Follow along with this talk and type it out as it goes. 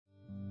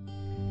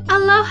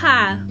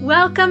Aloha!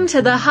 Welcome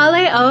to the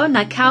Haleo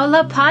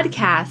Nakaula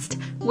podcast.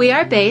 We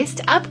are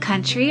based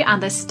upcountry on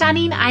the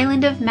stunning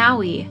island of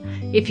Maui.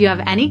 If you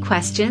have any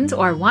questions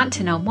or want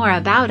to know more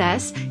about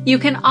us, you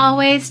can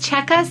always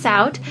check us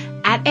out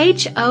at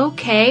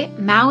hokmaui.com.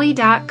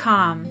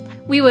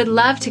 We would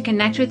love to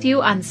connect with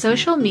you on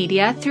social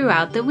media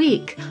throughout the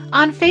week,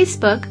 on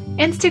Facebook,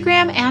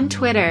 Instagram, and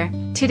Twitter.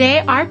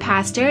 Today, our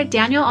pastor,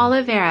 Daniel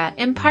Oliveira,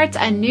 imparts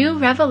a new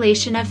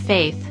revelation of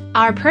faith.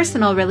 Our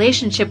personal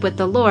relationship with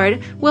the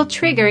Lord will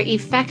trigger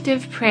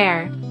effective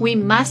prayer. We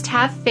must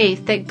have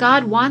faith that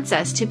God wants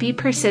us to be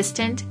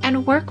persistent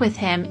and work with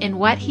Him in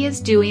what He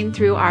is doing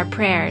through our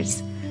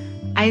prayers.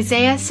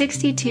 Isaiah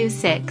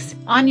 62:6.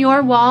 On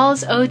your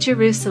walls, O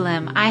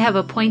Jerusalem, I have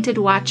appointed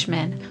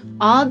watchmen.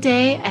 All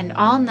day and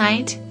all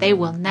night, they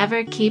will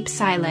never keep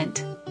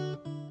silent.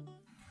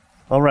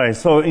 All right,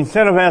 so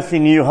instead of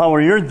asking you how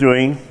are you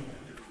doing,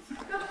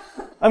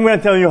 I'm going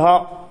to tell you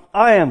how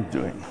I am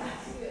doing.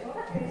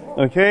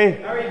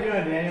 Okay? How are you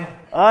doing, Daniel?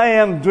 I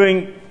am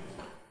doing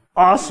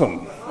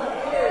awesome.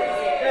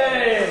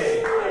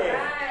 Hey!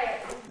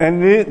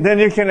 And then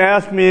you can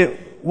ask me,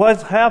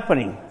 what's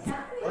happening?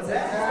 What's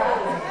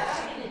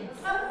happening?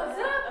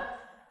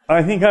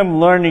 I think I'm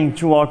learning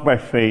to walk by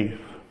faith.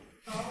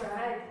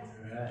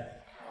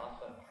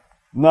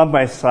 Not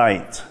by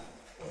sight.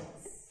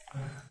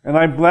 And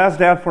I bless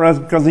that for us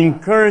because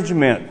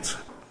encouragement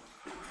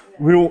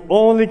will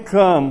only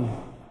come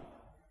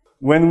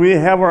when we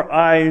have our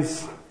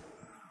eyes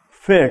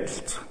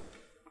fixed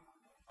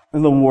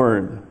in the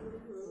Word,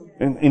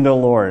 in the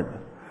Lord.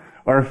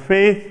 Our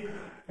faith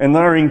and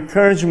our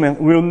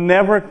encouragement will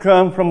never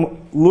come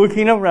from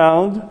looking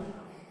around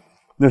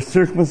the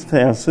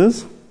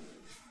circumstances.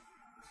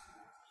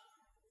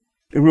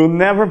 It will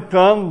never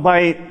come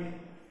by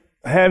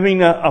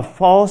having a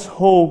false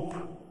hope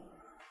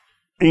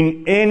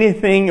in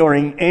anything or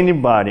in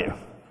anybody.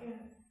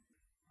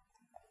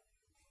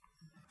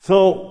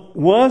 So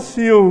once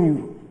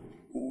you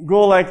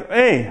go like,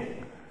 hey,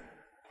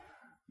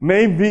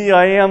 maybe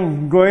I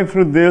am going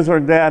through this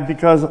or that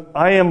because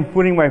I am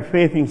putting my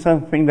faith in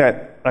something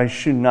that I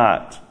should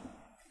not.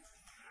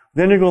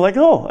 Then you go like,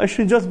 oh, I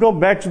should just go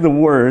back to the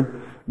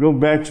Word, go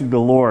back to the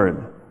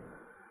Lord.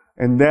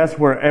 And that's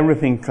where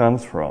everything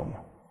comes from.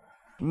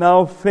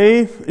 Now,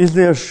 faith is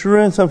the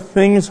assurance of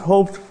things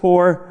hoped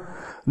for,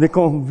 the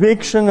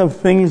conviction of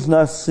things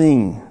not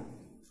seen.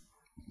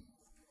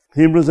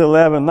 Hebrews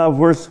 11, now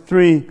verse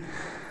 3.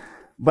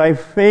 By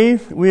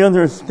faith we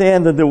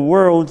understand that the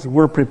worlds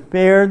were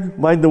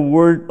prepared by the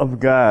Word of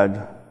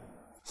God,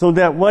 so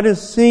that what is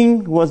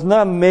seen was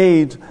not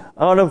made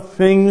out of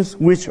things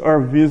which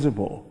are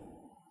visible.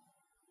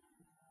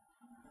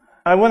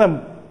 I want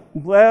to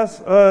bless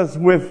us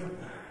with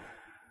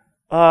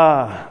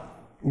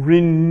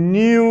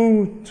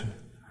renewed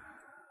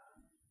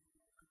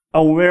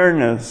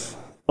awareness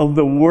of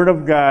the Word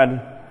of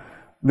God.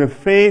 The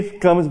faith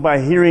comes by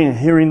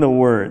hearing the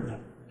Word.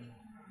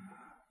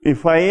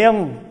 If I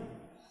am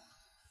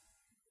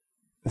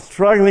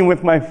struggling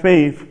with my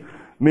faith,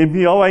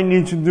 maybe all I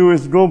need to do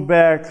is go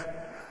back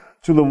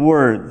to the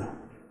Word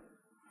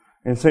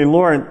and say,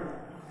 Lord,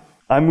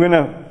 I'm going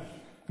to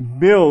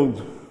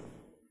build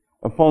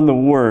upon the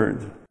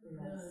Word,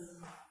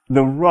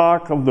 the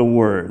rock of the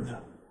Word.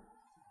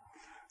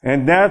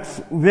 And that's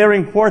very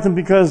important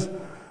because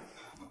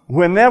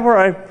whenever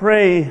I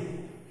pray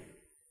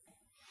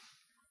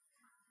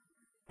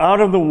out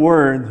of the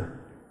Word,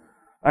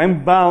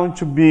 I'm bound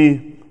to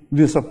be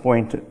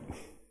disappointed.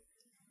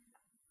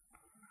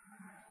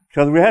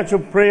 Because we have to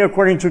pray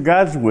according to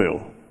God's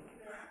will.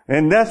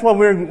 And that's what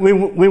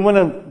we want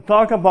to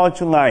talk about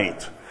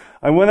tonight.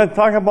 I want to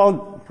talk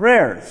about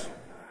prayers.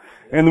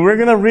 And we're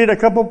going to read a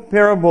couple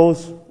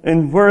parables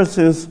and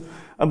verses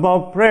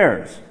about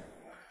prayers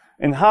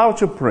and how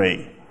to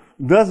pray.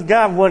 Does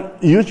God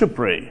want you to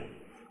pray?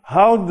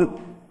 How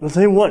does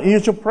He want you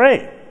to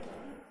pray?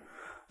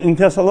 In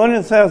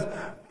Thessalonians it says,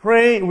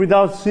 pray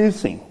without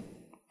ceasing,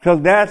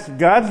 because that's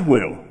God's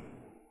will.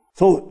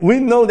 So we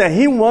know that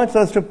He wants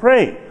us to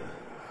pray.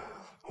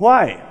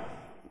 Why?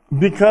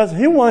 Because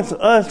He wants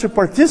us to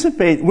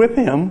participate with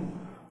Him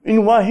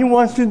in what He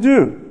wants to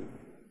do.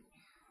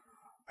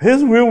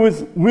 His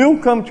will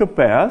come to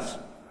pass,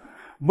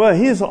 but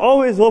He's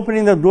always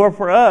opening the door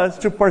for us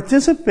to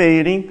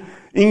participating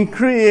in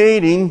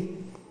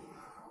creating,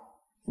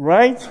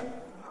 right?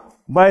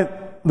 By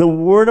the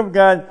Word of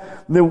God.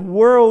 The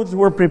worlds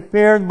were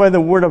prepared by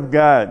the Word of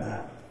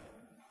God.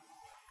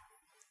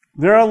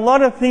 There are a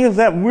lot of things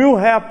that will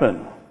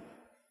happen.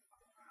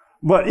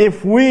 But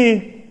if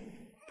we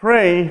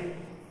pray,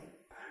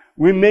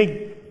 we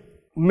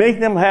make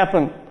them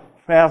happen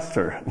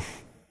faster.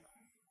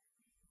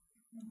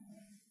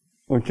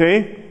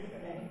 Okay?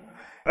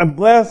 And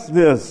bless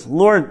this.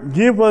 Lord,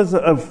 give us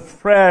a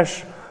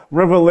fresh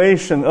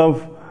revelation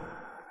of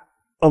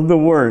the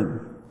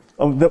Word,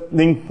 of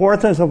the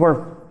importance of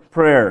our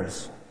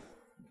prayers.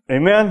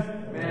 Amen?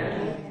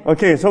 Amen.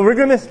 Okay, so we're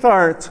going to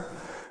start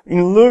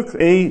in Luke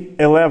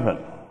 8:11.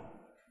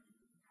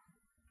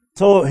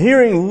 So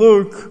here in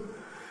Luke,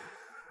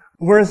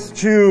 verse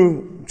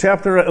 2,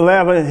 chapter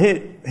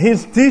 11,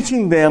 he's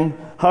teaching them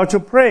how to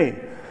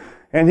pray.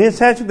 And he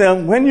said to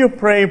them, when you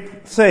pray,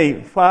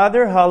 say,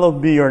 Father,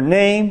 hallowed be your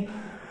name.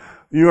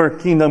 Your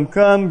kingdom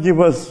come. Give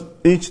us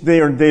each day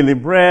our daily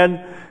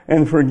bread.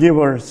 And forgive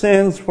our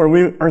sins, for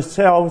we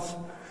ourselves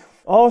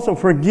also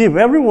forgive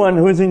everyone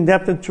who is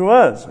indebted to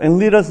us. And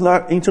lead us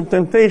not into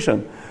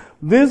temptation.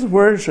 This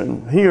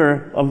version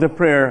here of the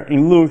prayer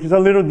in Luke is a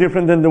little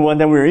different than the one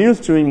that we're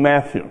used to in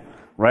Matthew,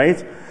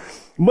 right?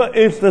 But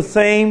it's the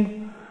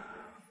same,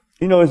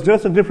 it's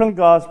just a different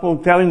gospel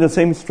telling the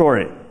same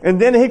story. And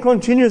then he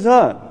continues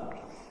on.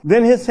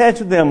 Then he said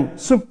to them,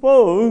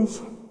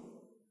 suppose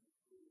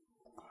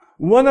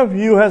one of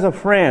you has a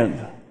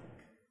friend,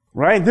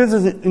 right? This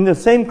is in the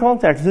same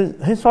context.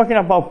 He's talking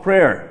about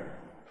prayer.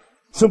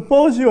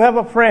 Suppose you have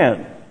a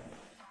friend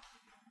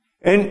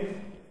and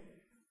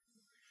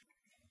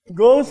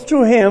goes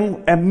to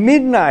him at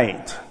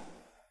midnight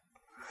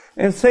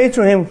and say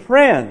to him,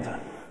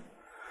 friend,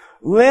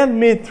 lend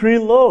me 3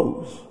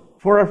 loaves,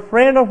 for a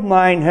friend of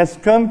mine has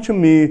come to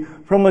me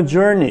from a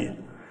journey,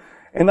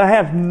 and I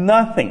have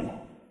nothing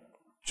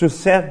to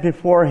set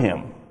before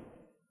him.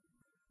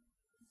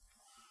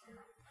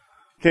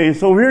 Okay,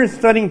 so we're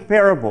studying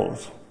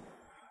parables.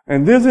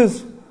 And this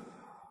is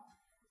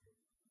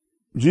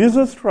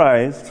Jesus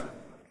Christ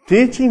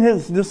teaching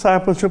his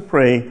disciples to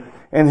pray,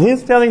 and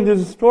he's telling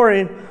this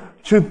story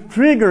to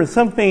trigger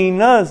something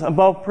in us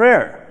about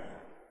prayer.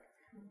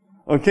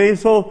 Okay,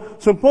 so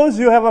suppose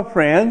you have a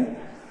friend,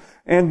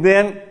 and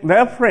then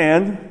that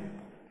friend,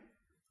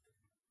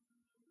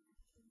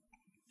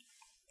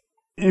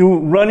 you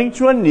run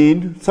into a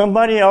need,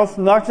 somebody else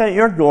knocks at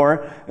your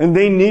door, and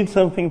they need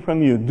something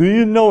from you. Do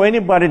you know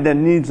anybody that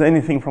needs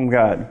anything from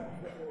God?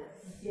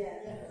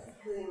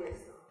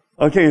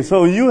 Okay,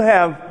 so you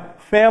have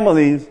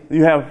families,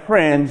 you have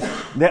friends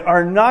that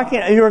are knocking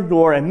at your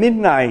door at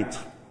midnight,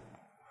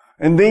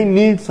 and they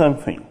need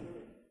something.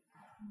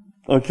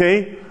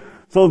 Okay?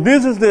 So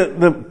this is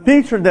the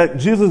picture that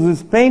Jesus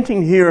is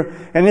painting here,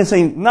 and he's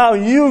saying, now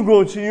you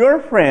go to your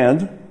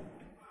friend,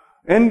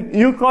 and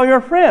you call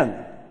your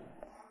friend.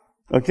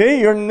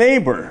 Okay, your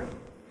neighbor.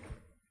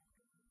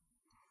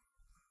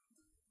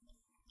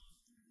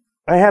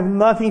 I have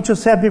nothing to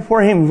set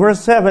before him. Verse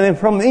 7, and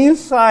from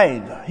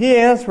inside he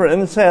answered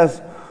and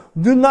says,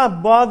 do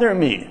not bother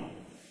me.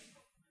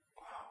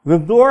 The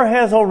door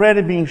has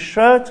already been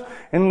shut,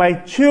 and my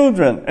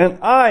children and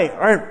I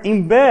are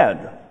in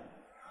bed.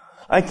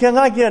 I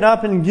cannot get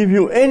up and give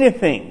you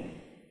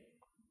anything.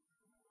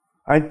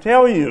 I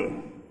tell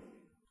you,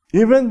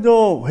 even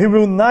though he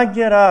will not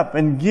get up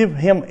and give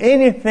him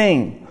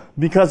anything,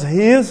 because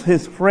he is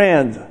his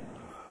friend,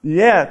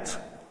 yet,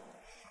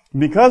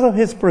 because of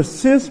his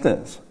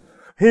persistence,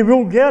 he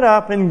will get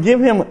up and give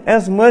him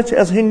as much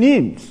as he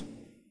needs.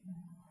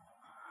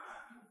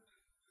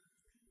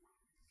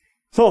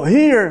 So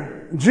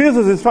here,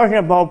 Jesus is talking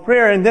about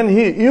prayer, and then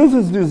he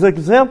uses this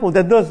example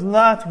that does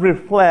not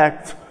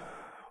reflect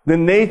the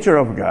nature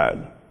of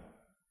God.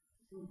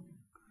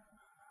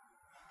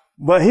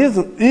 But he's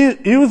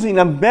using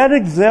a bad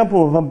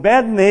example of a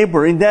bad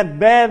neighbor in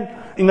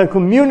a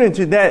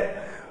community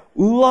that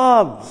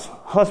loves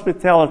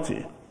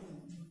hospitality.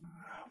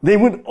 They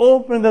would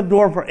open the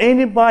door for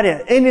anybody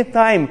at any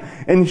time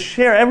and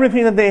share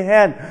everything that they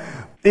had.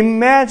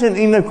 Imagine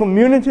in a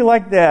community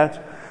like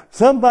that,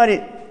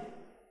 somebody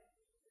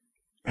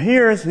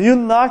hears you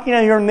knocking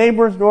at your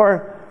neighbor's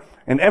door,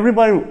 and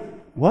everybody,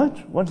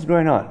 what? What's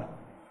going on?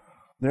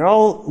 They're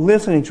all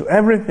listening to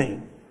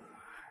everything.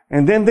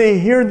 And then they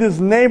hear this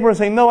neighbor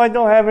say, no, I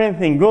don't have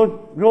anything.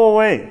 Go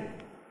away.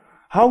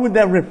 How would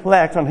that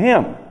reflect on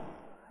him?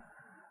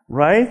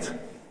 Right?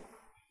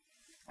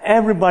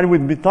 Everybody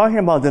would be talking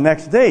about the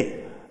next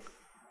day.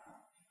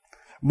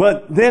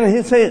 But then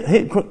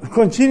he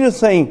continues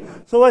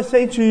saying, so I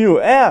say to you,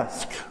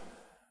 ask.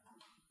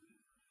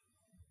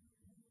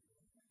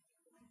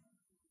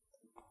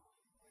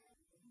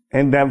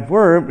 And that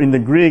verb in the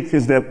Greek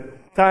is the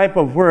type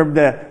of verb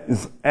that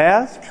is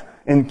ask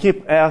and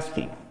keep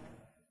asking.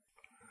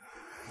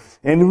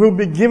 And it will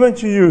be given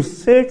to you.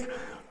 Seek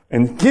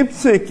and keep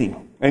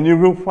seeking, and you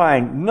will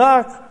find.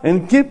 Knock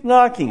and keep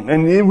knocking,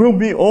 and it will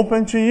be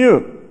open to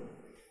you.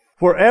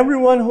 For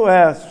everyone who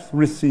asks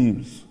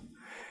receives,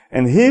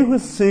 and he who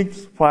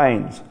seeks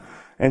finds,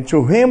 and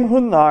to him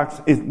who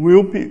knocks it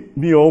will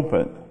be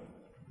opened.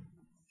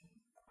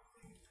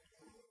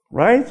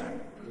 Right?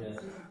 Yes.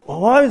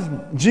 Why is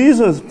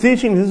Jesus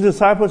teaching his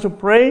disciples to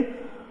pray?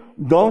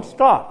 Don't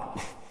stop.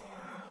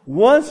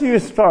 Once you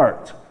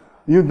start,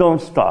 you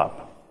don't stop.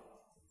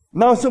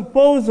 Now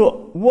suppose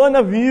one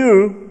of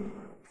you,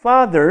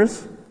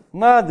 fathers,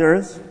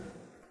 mothers,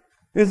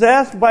 is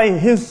asked by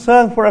his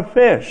son for a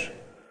fish.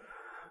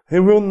 He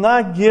will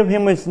not give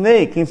him a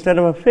snake instead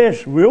of a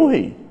fish, will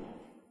he?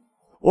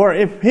 Or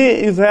if he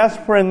is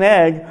asked for an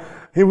egg,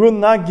 he will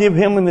not give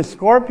him a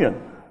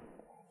scorpion,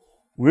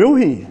 will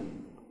he?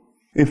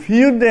 If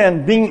you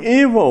then, being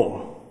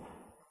evil,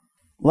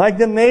 like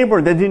the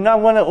neighbor that did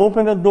not want to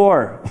open the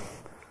door,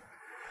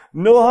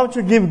 know how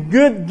to give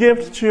good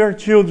gifts to your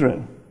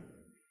children,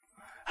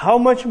 how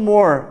much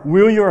more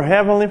will your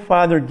Heavenly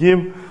Father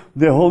give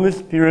the Holy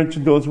Spirit to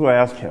those who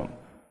ask Him?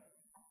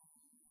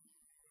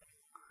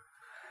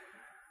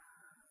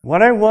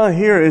 What I want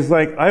here is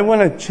I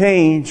want to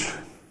change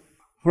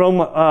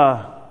from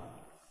a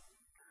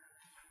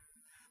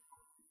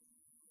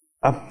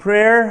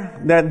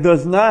prayer that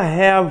does not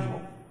have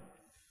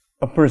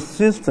a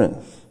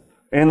persistence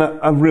and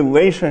a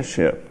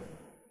relationship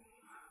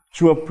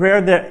to a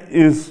prayer that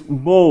is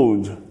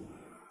bold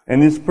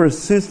and is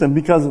persistent,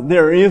 because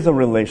there is a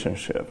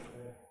relationship.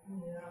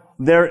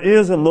 There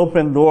is an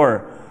open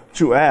door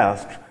to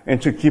ask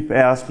and to keep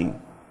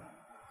asking.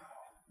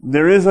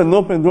 There is an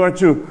open door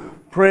to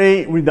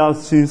pray without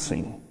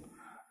ceasing.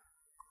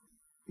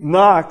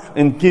 Knock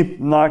and keep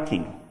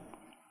knocking.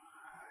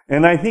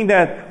 And I think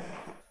that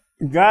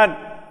God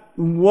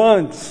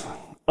wants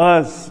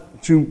us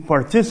to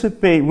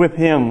participate with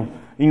Him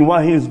in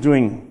what He is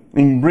doing,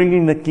 in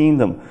bringing the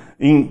kingdom,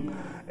 in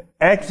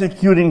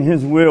executing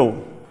His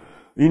will.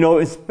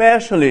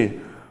 Especially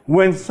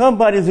when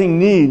somebody's in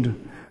need,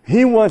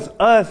 He wants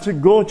us to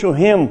go to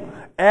Him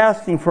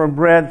asking for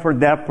bread for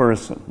that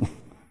person.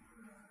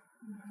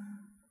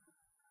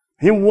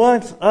 He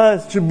wants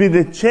us to be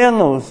the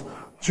channels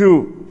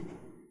to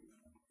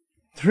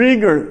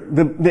trigger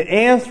the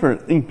answer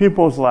in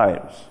people's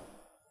lives.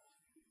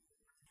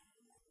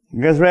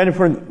 You guys ready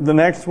for the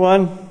next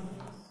one?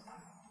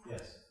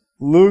 Yes.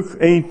 Luke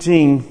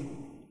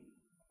 18,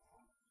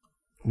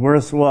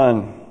 verse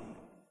 1.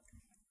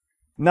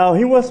 Now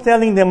He was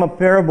telling them a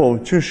parable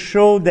to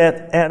show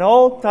that at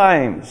all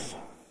times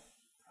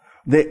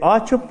they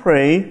ought to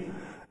pray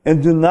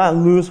and do not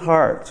lose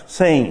heart,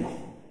 saying,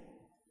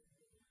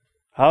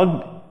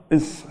 how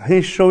is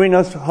He showing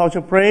us how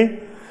to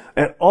pray?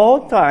 At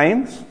all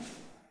times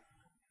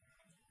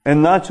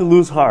and not to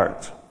lose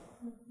heart.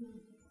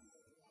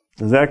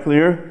 Is that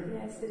clear?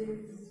 Yes, it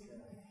is.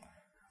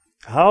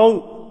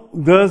 How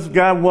does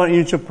God want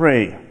you to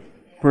pray?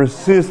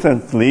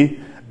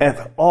 Persistently,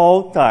 at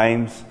all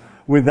times,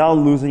 without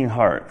losing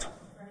heart.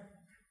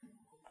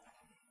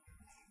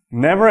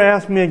 Never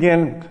ask me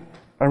again,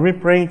 are we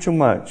praying too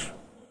much?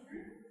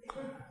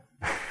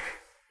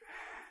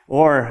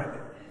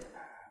 Or,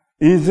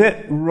 is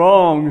it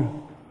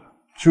wrong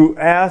to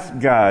ask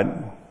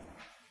God?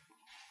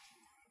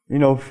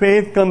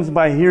 Faith comes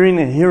by hearing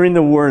and hearing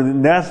the Word.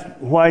 And that's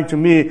why, to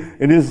me,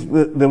 it is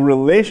the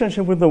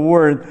relationship with the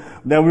Word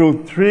that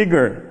will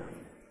trigger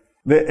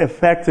the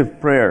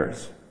effective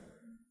prayers.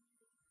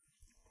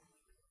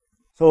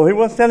 So He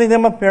was telling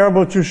them a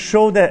parable to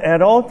show that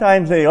at all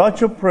times they ought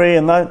to pray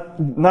and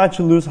not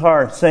to lose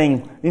heart,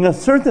 saying, in a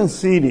certain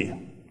city,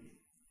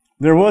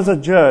 there was a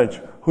judge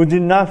who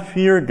did not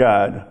fear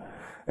God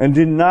and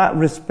did not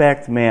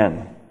respect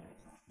man.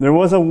 There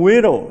was a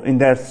widow in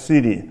that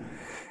city,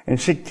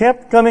 and she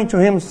kept coming to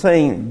him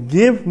saying,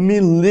 give me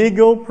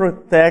legal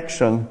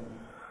protection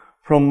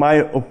from my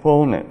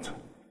opponent.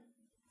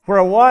 For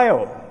a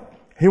while,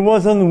 he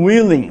was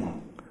unwilling,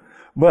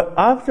 but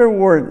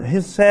afterward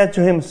he said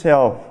to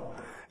himself,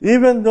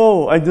 even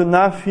though I do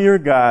not fear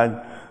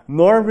God,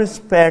 nor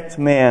respect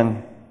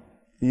man,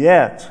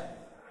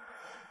 yet,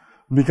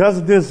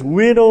 because this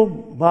widow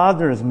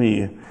bothers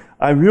me,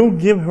 I will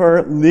give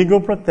her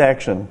legal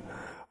protection.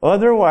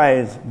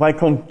 Otherwise, by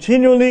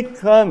continually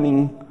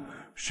coming,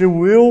 she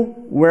will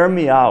wear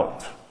me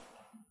out.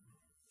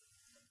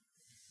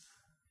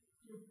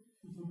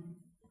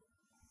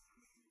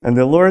 And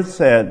the Lord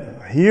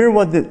said, hear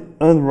what the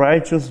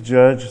unrighteous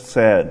judge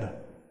said.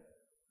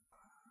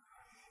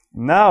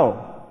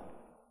 Now,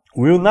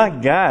 will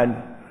not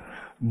God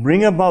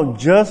bring about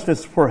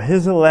justice for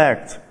His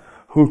elect,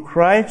 who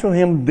cry to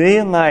Him day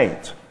and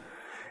night?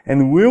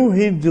 And will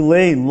He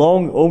delay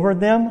long over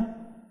them?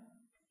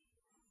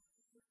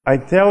 I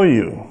tell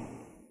you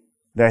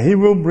that He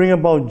will bring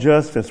about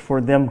justice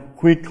for them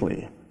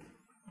quickly.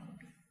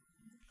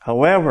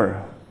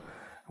 However,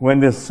 when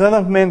the Son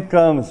of Man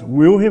comes,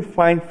 will He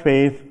find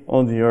faith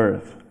on the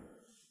earth?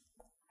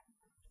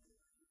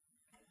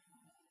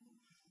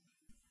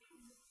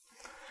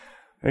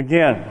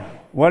 Again,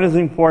 what is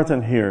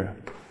important here?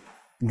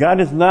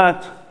 God is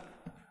not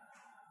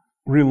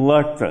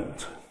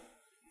reluctant,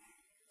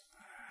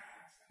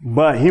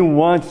 but He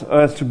wants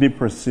us to be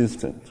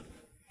persistent.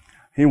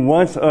 He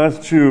wants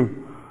us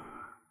to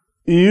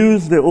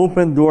use the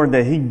open door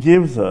that He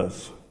gives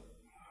us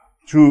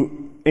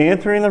to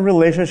enter in a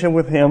relationship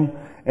with Him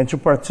and to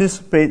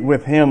participate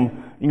with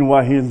Him in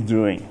what He is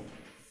doing.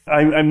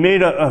 I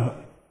made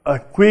a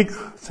quick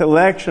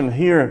selection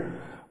here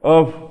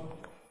of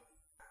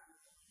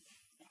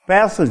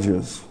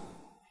passages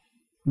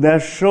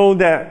that show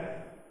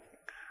that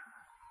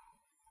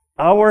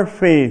our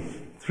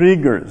faith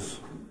triggers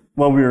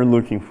what we are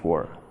looking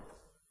for.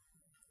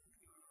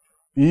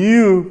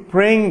 You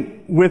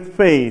praying with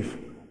faith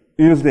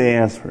is the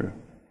answer.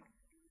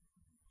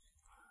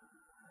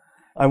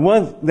 I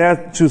want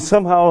that to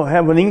somehow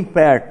have an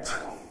impact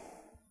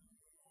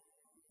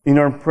in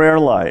our prayer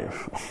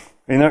life,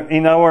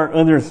 in our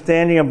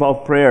understanding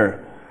about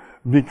prayer,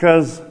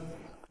 because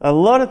a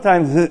lot of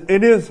times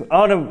it is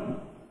out of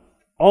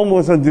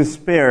almost a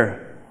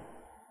despair,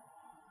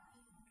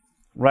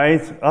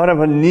 right? Out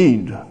of a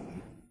need.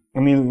 I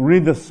mean,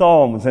 read the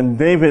Psalms, and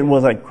David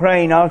was like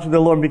crying out to the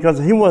Lord because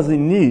he was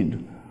in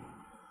need.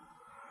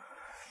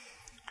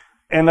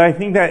 And I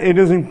think that it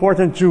is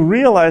important to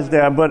realize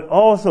that, but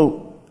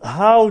also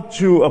how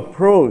to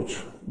approach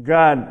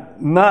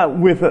God, not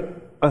with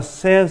a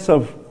sense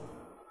of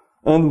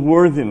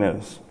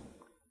unworthiness,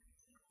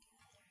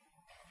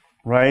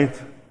 right?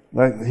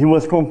 Like he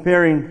was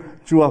comparing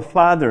to a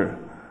father,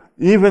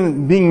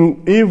 even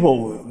being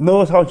evil,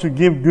 knows how to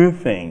give good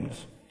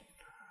things.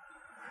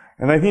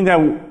 And I think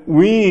that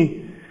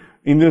we,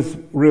 in this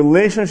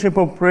relationship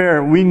of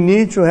prayer, we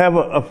need to have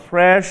a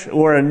fresh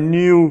or a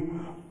new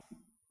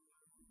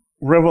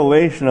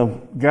revelation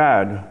of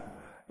God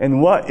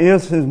and what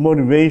is His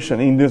motivation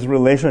in this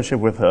relationship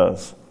with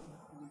us.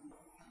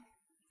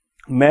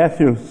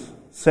 Matthew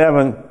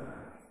 7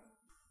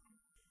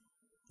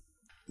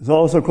 is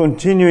also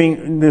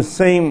continuing the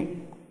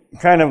same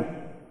kind of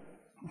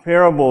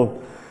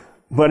parable,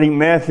 but in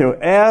Matthew,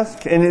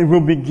 ask and it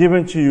will be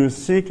given to you,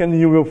 seek and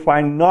you will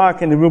find,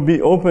 knock and it will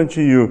be open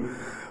to you.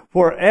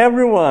 For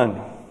everyone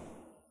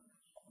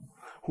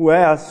who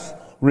asks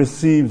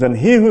receives, and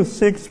he who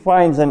seeks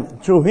finds,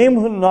 and to him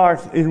who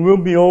knocks it will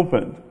be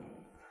opened.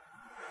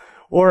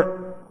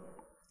 Or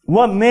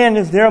what man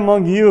is there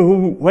among you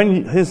who,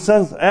 when his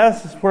son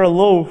asks for a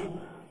loaf,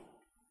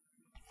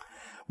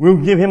 will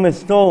give him a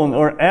stone,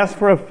 or ask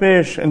for a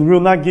fish and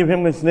will not give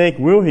him a snake,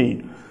 will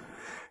he?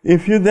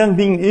 If you then,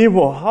 being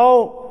evil,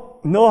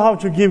 know how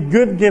to give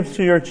good gifts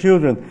to your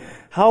children,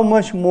 how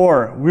much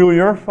more will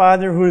your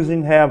Father who is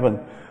in heaven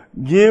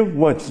give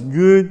what's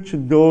good to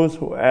those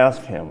who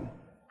ask Him?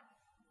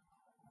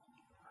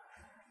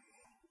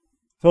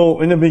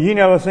 So in the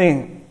beginning I was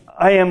saying,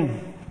 I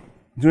am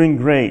doing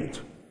great.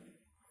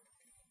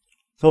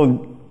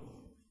 So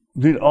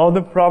did all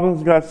the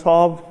problems got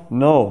solved?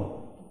 No.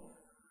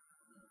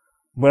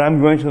 But I'm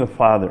going to the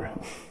Father.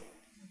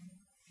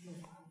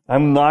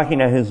 I'm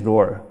knocking at His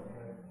door.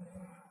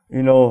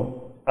 You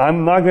know,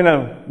 I'm not going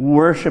to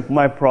worship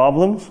my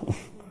problems.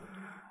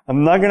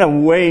 I'm not going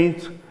to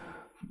wait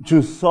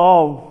to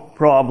solve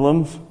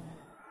problems.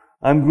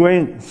 I'm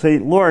going to say,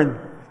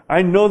 Lord,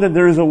 I know that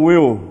there is a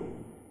will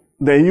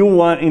that you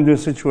want in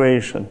this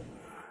situation.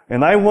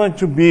 And I want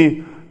to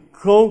be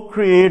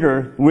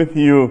co-creator with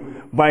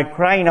you by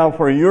crying out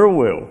for your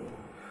will.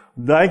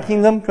 Thy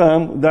kingdom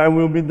come, thy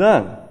will be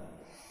done.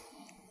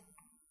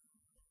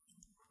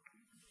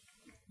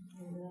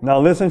 Now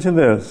listen to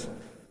this.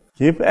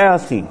 Keep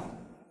asking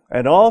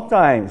at all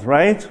times,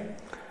 right?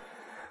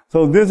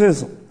 So this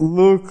is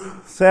Luke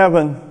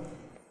 7,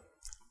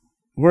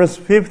 verse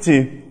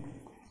 50.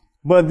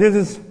 But this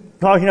is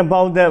talking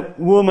about that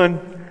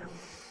woman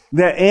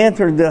that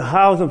entered the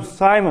house of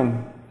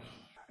Simon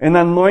and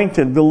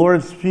anointed the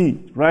Lord's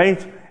feet,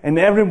 right? And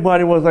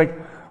everybody was like,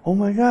 oh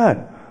my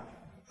God,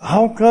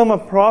 how come a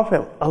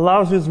prophet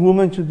allows this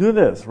woman to do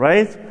this,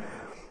 right?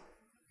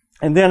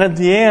 And then at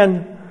the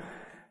end,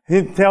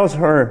 he tells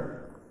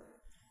her,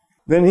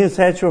 then he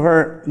said to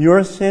her,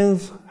 your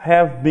sins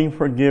have been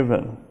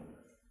forgiven.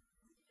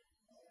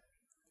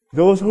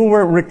 Those who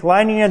were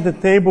reclining at the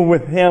table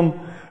with him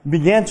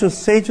began to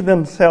say to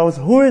themselves,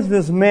 who is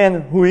this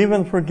man who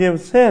even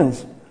forgives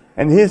sins?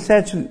 And he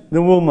said to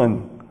the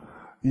woman,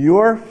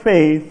 your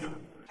faith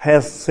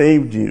has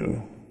saved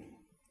you.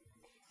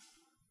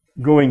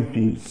 Go in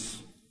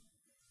peace.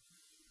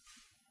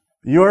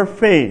 Your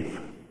faith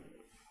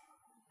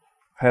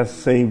has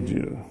saved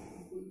you.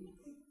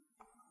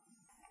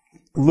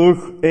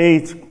 Luke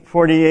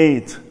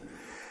 8:48.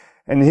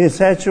 And he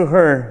said to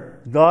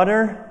her,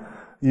 daughter,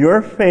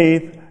 your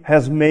faith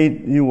has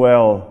made you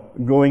well.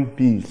 Go in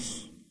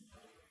peace.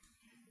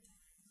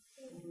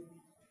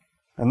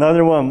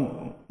 Another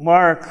one,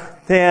 Mark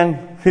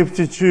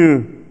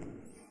 10:52.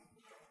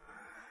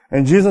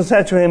 And Jesus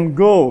said to him,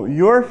 go,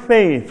 your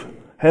faith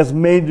has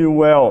made you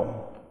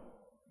well.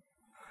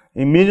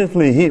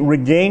 Immediately he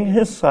regained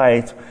his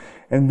sight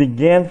and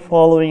began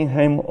following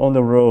him on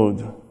the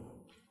road.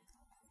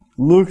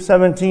 Luke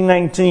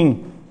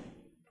 17:19.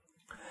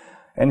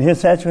 And he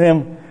said to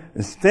him,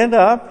 stand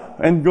up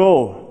and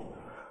go.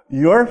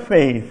 Your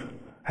faith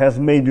has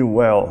made you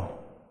well.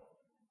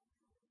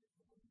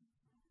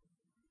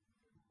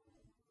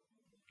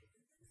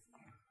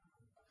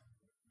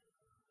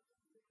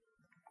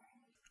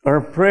 Our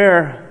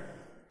prayer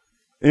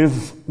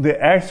is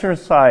the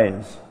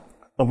exercise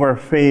of our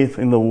faith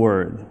in the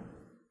Word.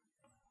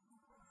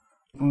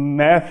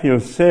 Matthew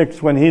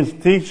 6, when he's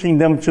teaching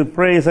them to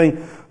pray,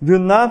 saying, do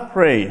not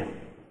pray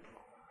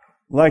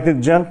like the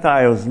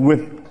Gentiles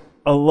with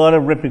a lot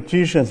of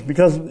repetitions,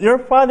 because your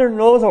Father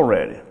knows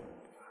already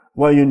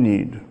what you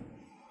need.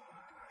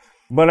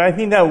 But I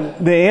think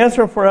that the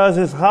answer for us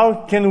is,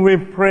 how can we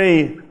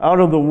pray out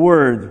of the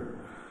Word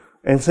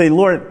and say,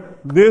 Lord,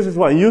 this is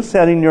what you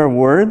said in your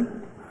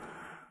Word?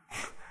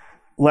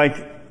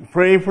 Like,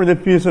 pray for the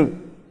peace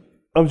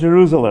of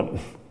Jerusalem.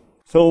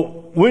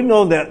 So we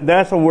know that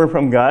that's a word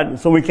from God,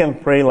 so we can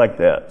pray like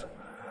that.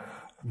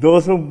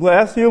 Those who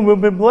bless you will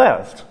be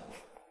blessed.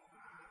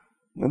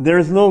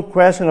 There's no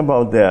question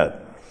about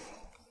that.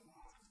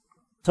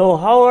 So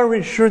how are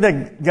we sure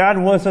that God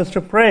wants us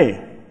to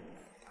pray?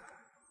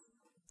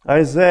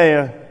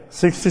 Isaiah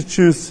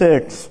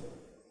 62:6.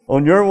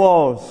 On your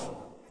walls,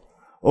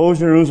 O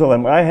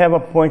Jerusalem, I have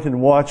appointed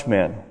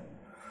watchmen.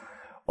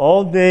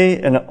 All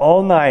day and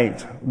all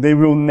night, they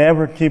will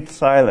never keep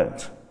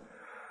silent.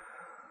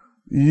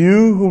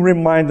 You who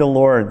remind the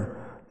Lord,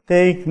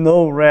 take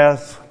no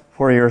rest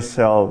for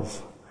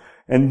yourselves,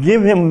 and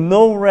give him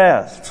no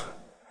rest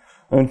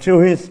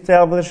until he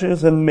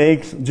establishes and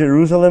makes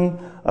Jerusalem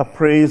a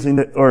praise in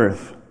the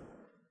earth.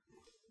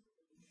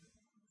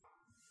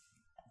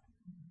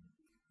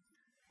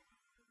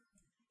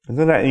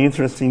 Isn't that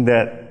interesting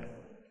that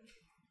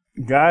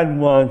God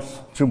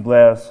wants to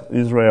bless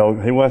Israel.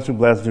 He wants to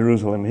bless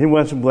Jerusalem. He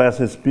wants to bless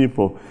his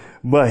people.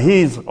 But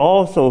he's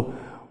also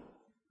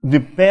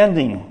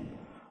depending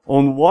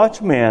on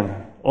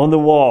watchmen on the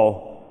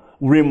wall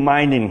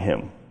reminding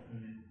him.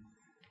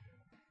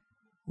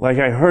 Like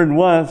I heard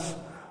once,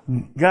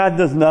 God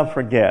does not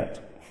forget.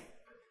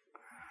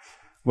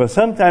 But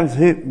sometimes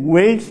he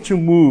waits to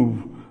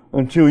move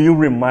until you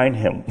remind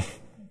him.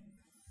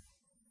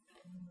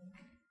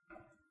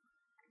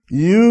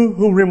 You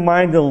who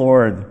remind the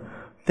Lord,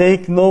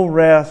 take no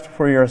rest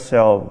for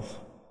yourselves,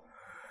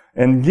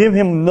 and give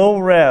him no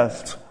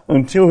rest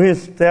until he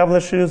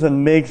establishes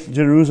and makes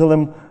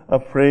Jerusalem a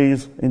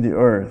praise in the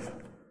earth.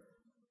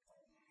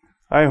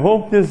 I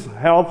hope this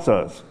helps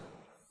us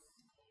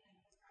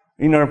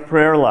in our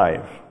prayer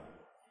life.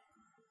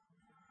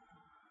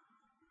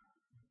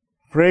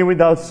 Pray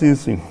without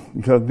ceasing,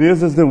 because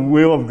this is the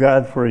will of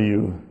God for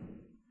you.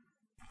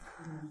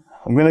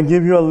 I'm going to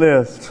give you a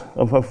list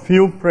of a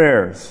few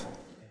prayers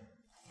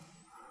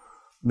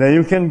that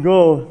you can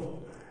go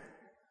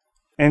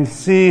and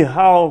see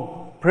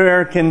how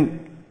prayer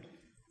can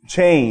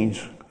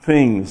change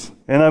things.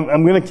 And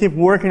I'm going to keep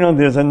working on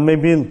this, and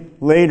maybe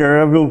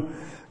later I will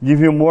give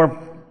you more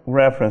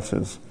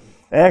references.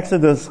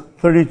 Exodus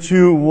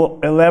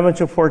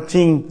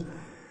 32:11-14.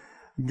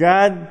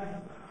 God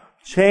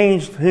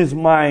changed his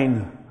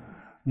mind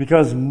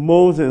because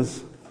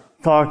Moses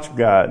talked to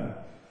God.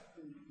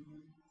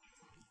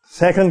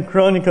 2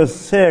 Chronicles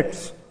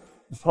 6,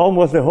 it's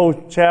almost the whole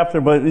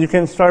chapter, but you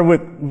can start with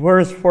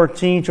verse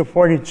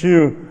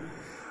 14-42.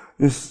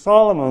 Is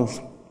Solomon's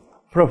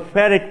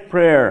prophetic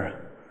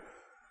prayer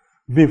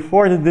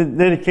before the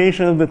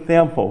dedication of the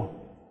temple.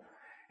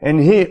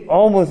 And he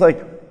almost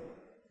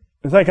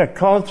it's like a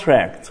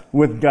contract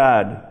with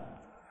God,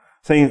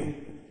 saying,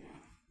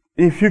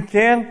 if you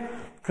can,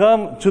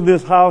 come to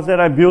this house that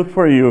I built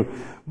for you.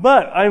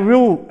 But I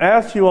will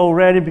ask you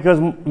already, because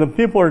the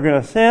people are going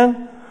to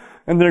sin,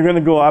 and they're going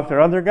to go after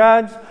other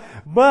gods.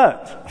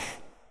 But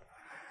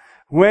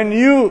when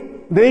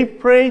they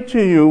pray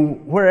to you,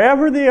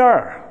 wherever they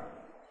are,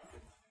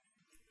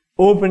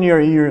 open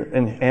your ear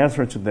and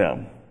answer to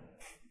them.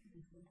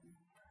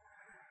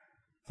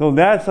 So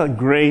that's a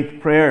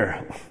great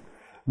prayer,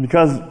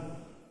 because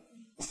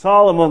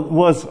Solomon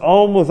was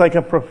almost like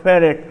a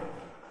prophetic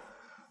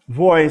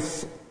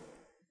voice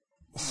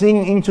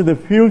seeing into the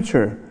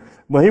future,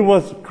 but he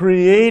was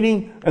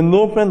creating an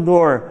open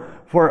door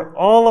for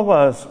all of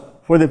us,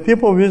 for the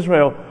people of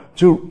Israel,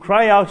 to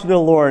cry out to the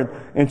Lord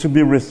and to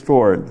be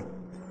restored.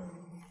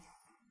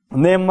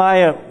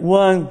 Nehemiah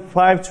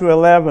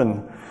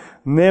 1:5-11,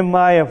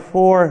 Nehemiah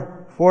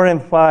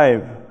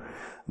 4:4-5,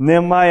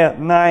 Nehemiah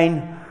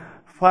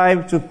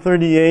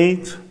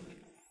 9:5-38,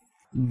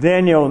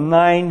 Daniel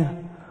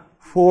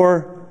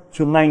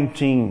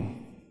 9:4-19.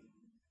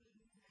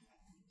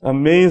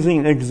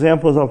 Amazing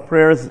examples of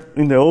prayers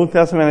in the Old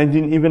Testament. I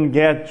didn't even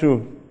get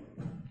to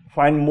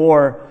find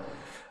more,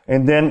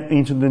 and then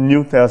into the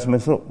New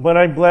Testament. But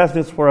I bless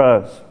this for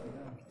us.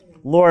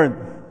 Lord,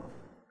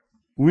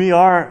 we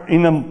are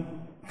in a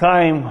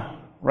time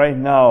right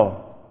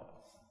now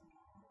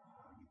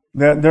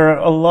that there are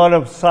a lot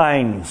of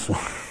signs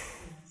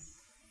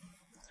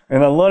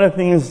and a lot of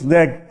things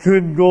that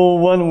could go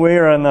one way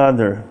or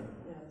another.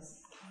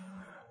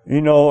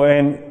 And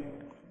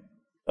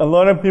a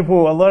lot of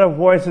people, a lot of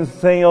voices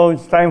saying,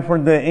 it's time for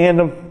the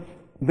end of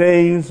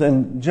days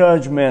and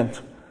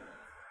judgment.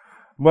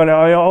 But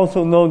I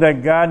also know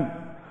that God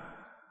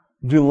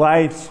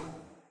delights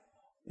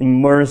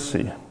in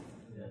mercy.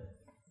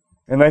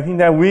 And I think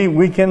that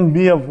we can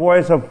be a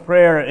voice of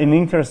prayer and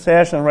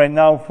intercession right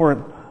now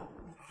for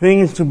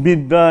things to be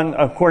done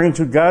according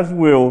to God's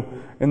will,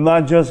 and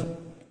not just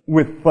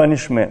with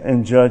punishment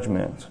and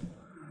judgment.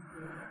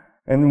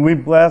 And we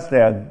bless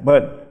that.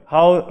 But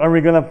how are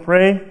we going to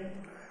pray?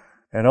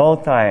 At all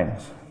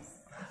times,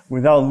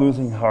 without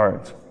losing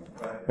heart.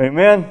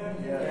 Amen?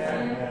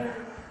 Yeah.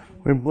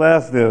 We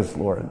bless this,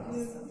 Lord.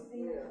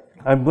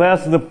 I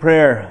bless the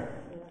prayer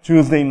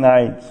Tuesday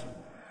nights.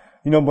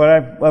 But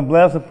I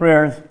bless the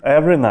prayers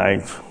every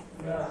night.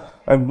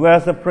 I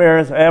bless the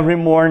prayers every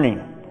morning.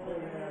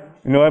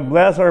 I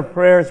bless our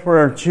prayers for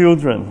our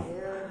children.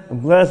 I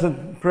bless the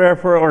prayer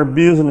for our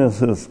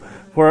businesses,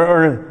 for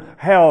our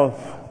health,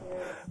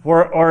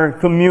 for our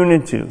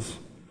communities.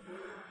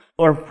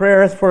 Our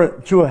prayers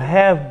to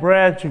have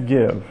bread to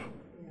give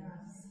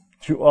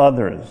to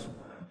others,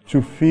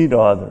 to feed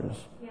others.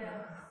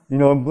 You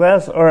know,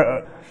 bless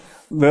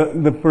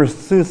the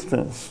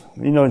persistence.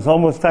 You know, it's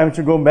almost time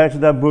to go back to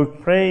that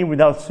book, Pray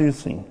Without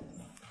Ceasing.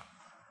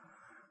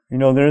 You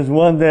know, there's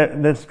one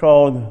that's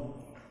called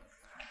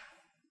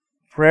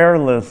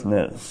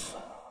Prayerlessness,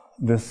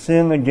 the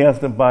sin against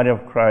the body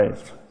of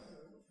Christ.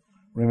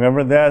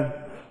 Remember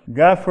that?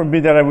 God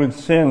forbid that I would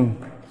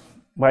sin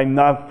by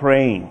not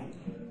praying.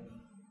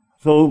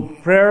 So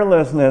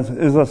prayerlessness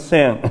is a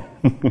sin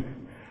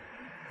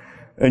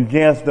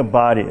against the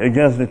body,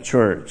 against the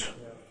church,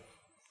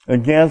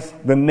 against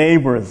the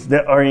neighbors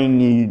that are in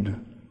need.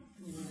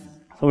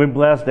 So we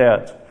bless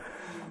that.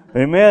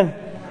 Amen?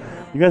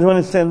 You guys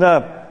want to stand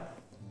up?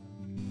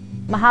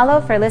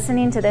 Mahalo for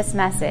listening to this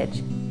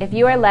message. If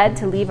you are led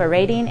to leave a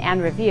rating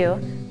and review,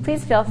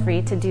 please feel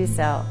free to do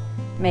so.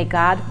 May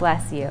God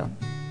bless you.